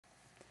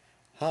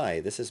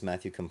Hi, this is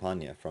Matthew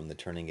Campagna from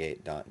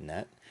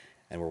theturninggate.net,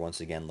 and we're once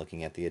again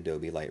looking at the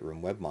Adobe Lightroom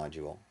web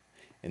module.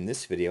 In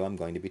this video I'm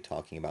going to be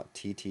talking about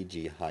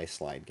TTG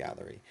Highslide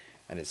Gallery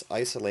and its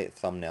Isolate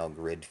Thumbnail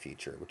Grid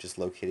feature, which is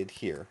located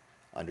here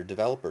under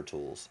Developer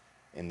Tools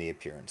in the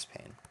Appearance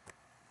pane.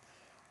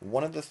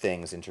 One of the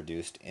things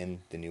introduced in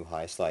the new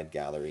Highslide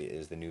Gallery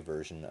is the new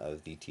version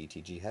of the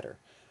TTG Header,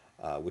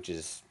 which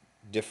is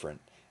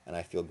different and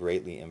I feel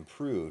greatly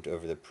improved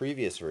over the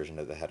previous version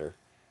of the header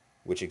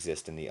which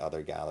exist in the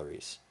other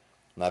galleries.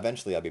 Now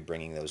eventually I'll be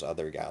bringing those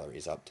other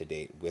galleries up to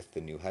date with the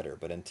new header,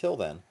 but until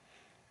then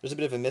there's a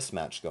bit of a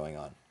mismatch going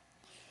on.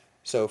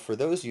 So for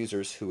those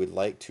users who would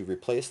like to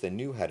replace the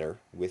new header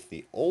with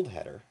the old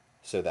header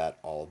so that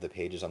all of the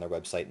pages on their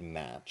website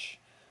match,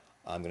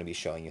 I'm going to be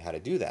showing you how to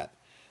do that.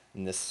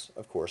 And this,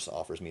 of course,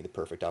 offers me the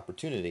perfect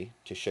opportunity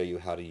to show you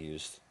how to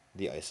use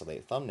the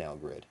Isolate Thumbnail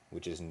Grid,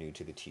 which is new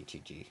to the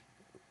TTG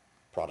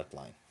product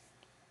line.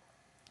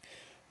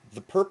 The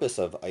purpose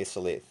of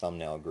Isolate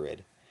Thumbnail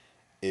Grid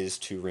is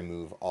to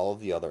remove all of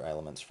the other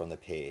elements from the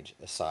page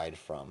aside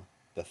from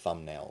the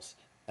thumbnails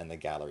and the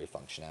gallery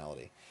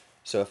functionality.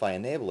 So if I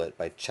enable it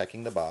by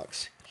checking the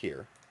box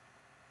here,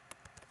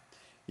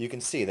 you can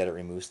see that it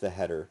removes the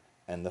header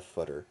and the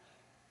footer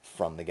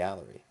from the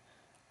gallery.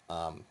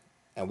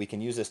 And we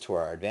can use this to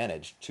our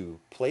advantage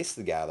to place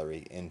the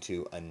gallery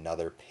into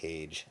another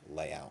page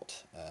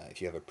layout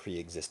if you have a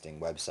pre-existing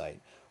website,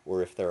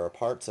 or if there are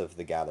parts of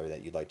the gallery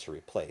that you'd like to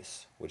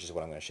replace, which is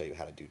what I'm going to show you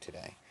how to do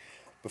today.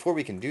 Before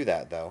we can do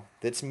that though,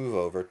 let's move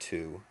over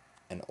to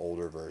an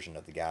older version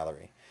of the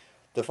gallery.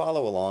 To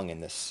follow along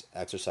in this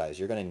exercise,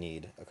 you're going to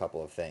need a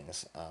couple of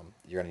things.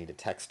 You're going to need a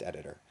text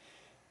editor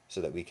so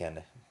that we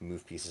can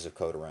move pieces of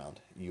code around.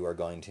 You are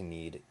going to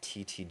need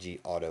TTG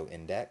Auto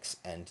Index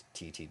and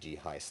TTG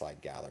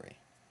Highslide Gallery.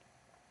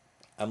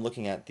 I'm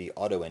looking at the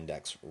Auto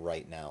Index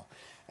right now,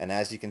 and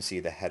as you can see,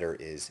 the header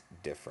is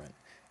different.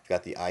 We've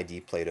got the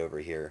ID plate over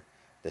here,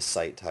 the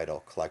site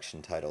title,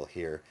 collection title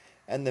here,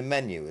 and the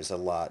menu is a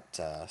lot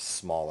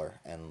smaller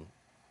and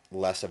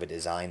less of a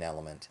design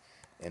element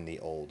in the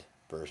old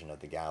version of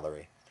the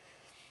gallery.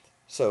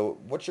 So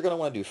what you're going to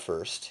want to do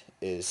first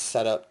is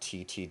set up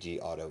TTG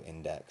Auto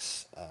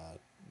Index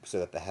so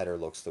that the header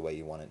looks the way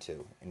you want it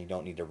to, and you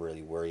don't need to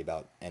really worry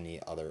about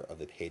any other of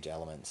the page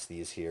elements.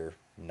 These here,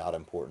 not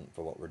important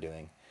for what we're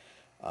doing.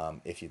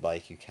 If you'd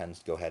like, you can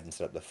go ahead and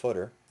set up the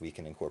footer. We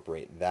can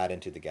incorporate that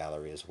into the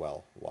gallery as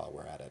well while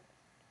we're at it.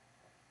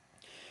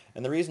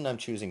 And the reason I'm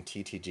choosing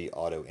TTG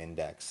Auto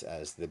Index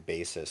as the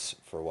basis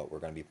for what we're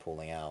going to be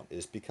pulling out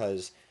is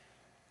because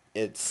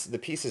the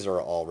pieces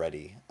are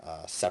already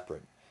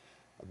separate,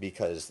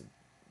 because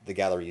the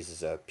gallery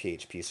uses a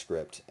PHP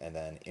script and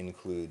then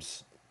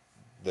includes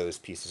those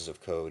pieces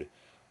of code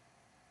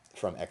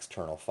from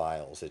external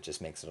files. It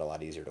just makes it a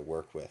lot easier to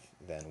work with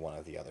than one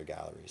of the other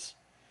galleries.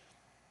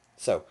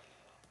 So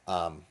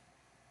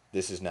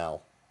this is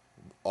now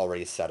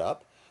already set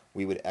up.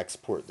 We would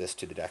export this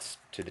to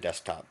the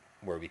desktop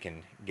where we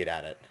can get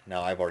at it.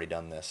 Now I've already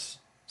done this,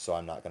 so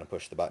I'm not going to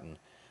push the button.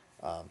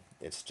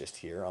 It's just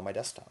here on my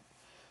desktop.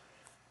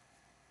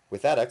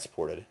 With that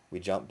exported, we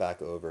jump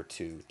back over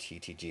to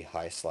TTG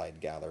Highslide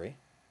Gallery.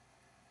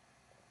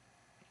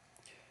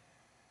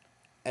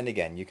 And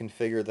again, you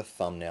configure the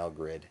thumbnail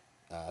grid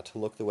to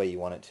look the way you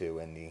want it to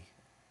in the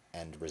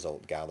end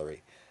result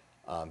gallery.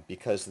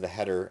 Because the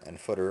header and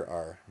footer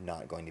are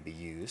not going to be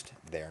used,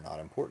 they're not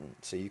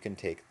important. So you can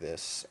take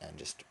this and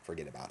just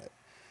forget about it.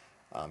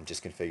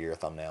 Just configure your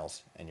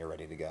thumbnails and you're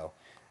ready to go.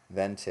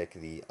 Then tick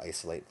the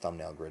Isolate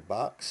Thumbnail Grid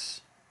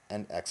box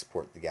and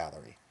export the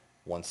gallery.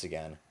 Once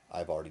again,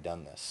 I've already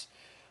done this.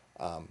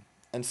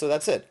 And so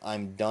that's it.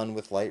 I'm done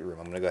with Lightroom.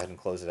 I'm going to go ahead and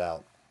close it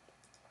out.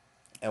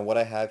 And what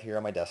I have here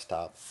on my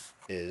desktop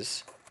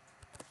is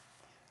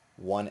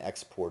one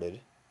exported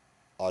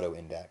auto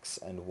index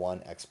and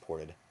one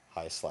exported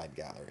Highslide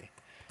Gallery.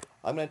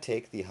 I'm going to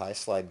take the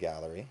Highslide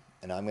Gallery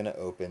and I'm going to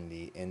open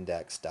the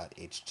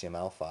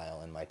index.html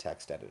file in my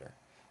text editor.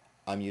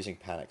 I'm using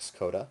Panics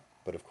Coda,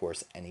 but of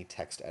course any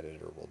text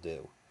editor will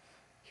do.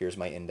 Here's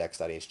my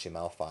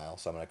index.html file,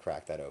 so I'm going to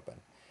crack that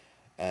open.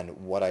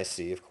 And what I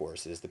see, of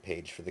course, is the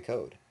page for the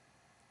code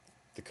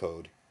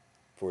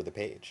for the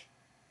page.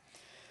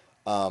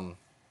 I'm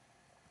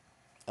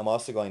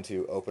also going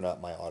to open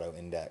up my auto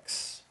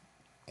index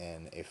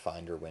in a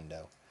Finder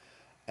window,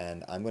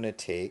 and I'm going to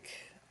take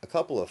a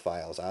couple of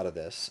files out of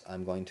this.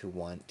 I'm going to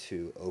want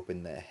to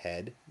open the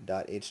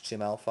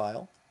head.html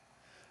file.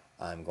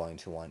 I'm going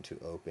to want to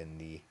open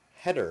the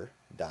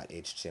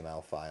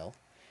header.html file,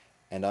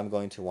 and I'm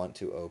going to want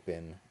to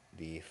open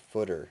the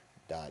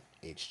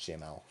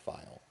footer.html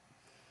file.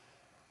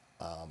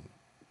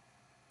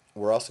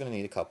 We're also going to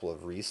need a couple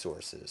of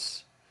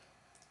resources.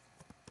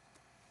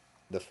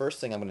 The first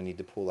thing I'm going to need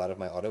to pull out of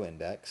my auto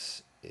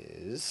index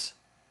is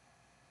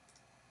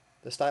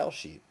the style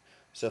sheet.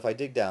 So if I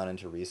dig down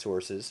into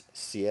resources,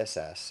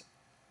 CSS,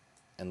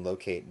 and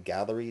locate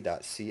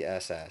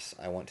gallery.css,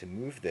 I want to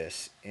move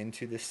this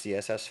into the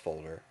CSS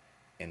folder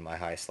in my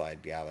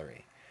Highslide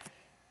Gallery.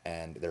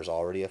 And there's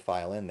already a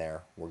file in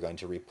there. We're going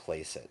to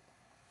replace it.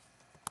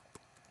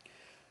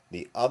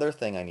 The other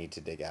thing I need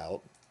to dig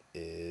out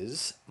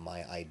is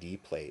my ID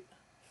plate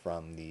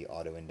from the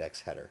auto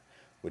index header,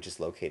 which is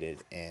located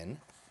in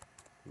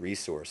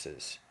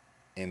Resources,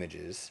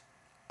 Images,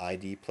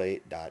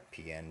 idplate.png.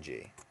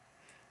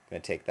 I'm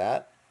going to take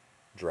that,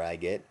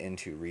 drag it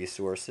into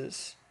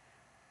Resources,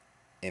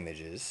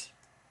 Images,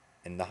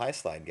 in the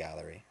Highslide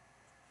Gallery.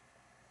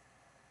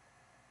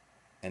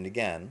 And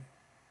again,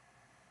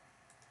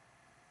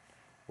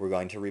 we're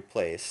going to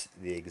replace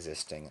the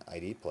existing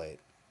ID plate.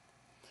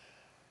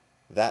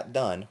 That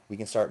done, we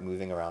can start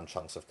moving around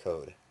chunks of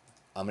code.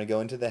 I'm going to go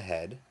into the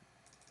head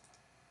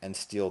and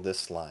steal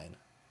this line.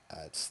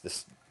 It's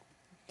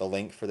the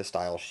link for the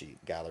style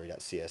sheet,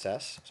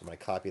 gallery.css. So I'm going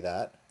to copy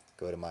that,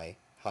 go to my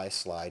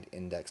Highslide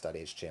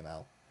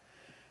index.html,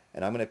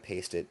 and I'm going to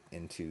paste it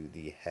into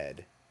the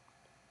head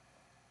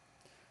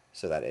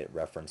so that it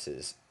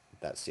references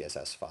that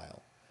CSS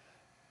file.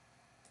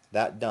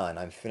 That done,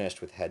 I'm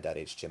finished with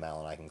head.html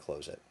and I can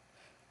close it.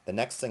 The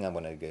next thing I'm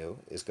going to do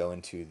is go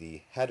into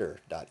the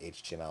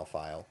header.html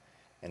file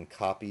and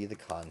copy the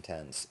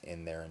contents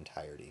in their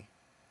entirety.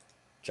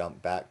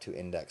 Jump back to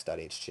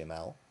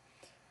index.html.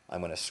 I'm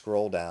going to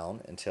scroll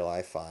down until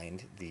I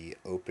find the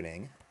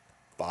opening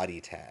body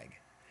tag,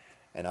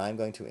 and I'm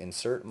going to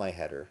insert my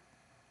header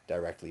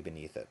directly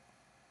beneath it.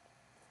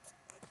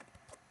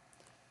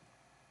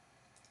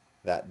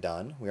 That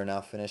done, we are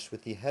now finished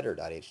with the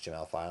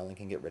header.html file and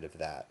can get rid of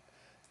that.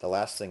 The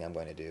last thing I'm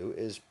going to do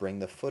is bring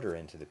the footer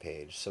into the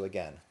page. So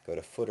again, go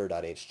to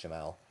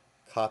footer.html,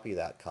 copy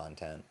that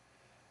content,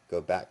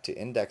 go back to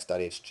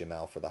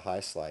index.html for the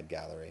Highslide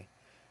Gallery.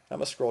 I'm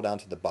going to scroll down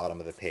to the bottom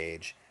of the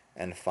page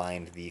and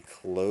find the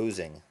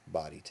closing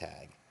body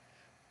tag.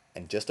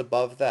 And just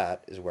above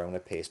that is where I'm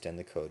going to paste in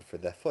the code for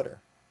the footer.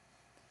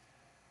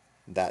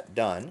 That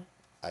done,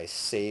 I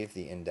save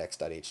the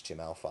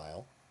index.html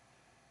file,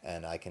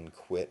 and I can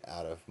quit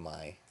out of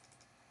my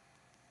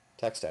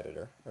text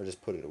editor, or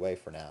just put it away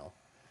for now.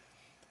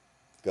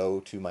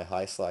 Go to my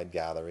Highslide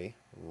Gallery,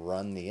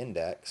 run the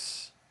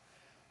index,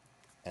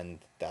 and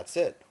that's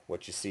it.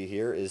 What you see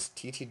here is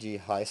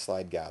TTG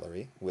Highslide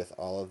Gallery with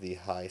all of the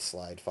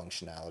Highslide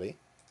functionality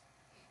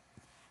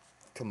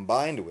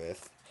combined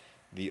with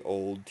the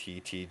old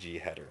TTG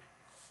header.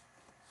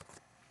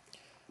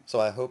 So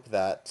I hope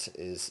that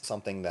is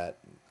something that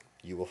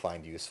you will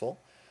find useful,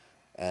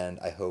 and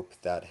I hope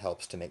that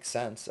helps to make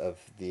sense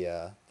of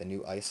the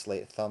new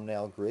Isolate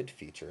Thumbnail Grid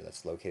feature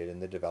that's located in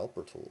the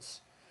developer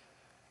tools.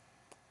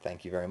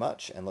 Thank you very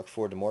much, and look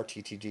forward to more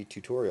TTG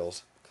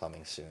tutorials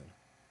coming soon.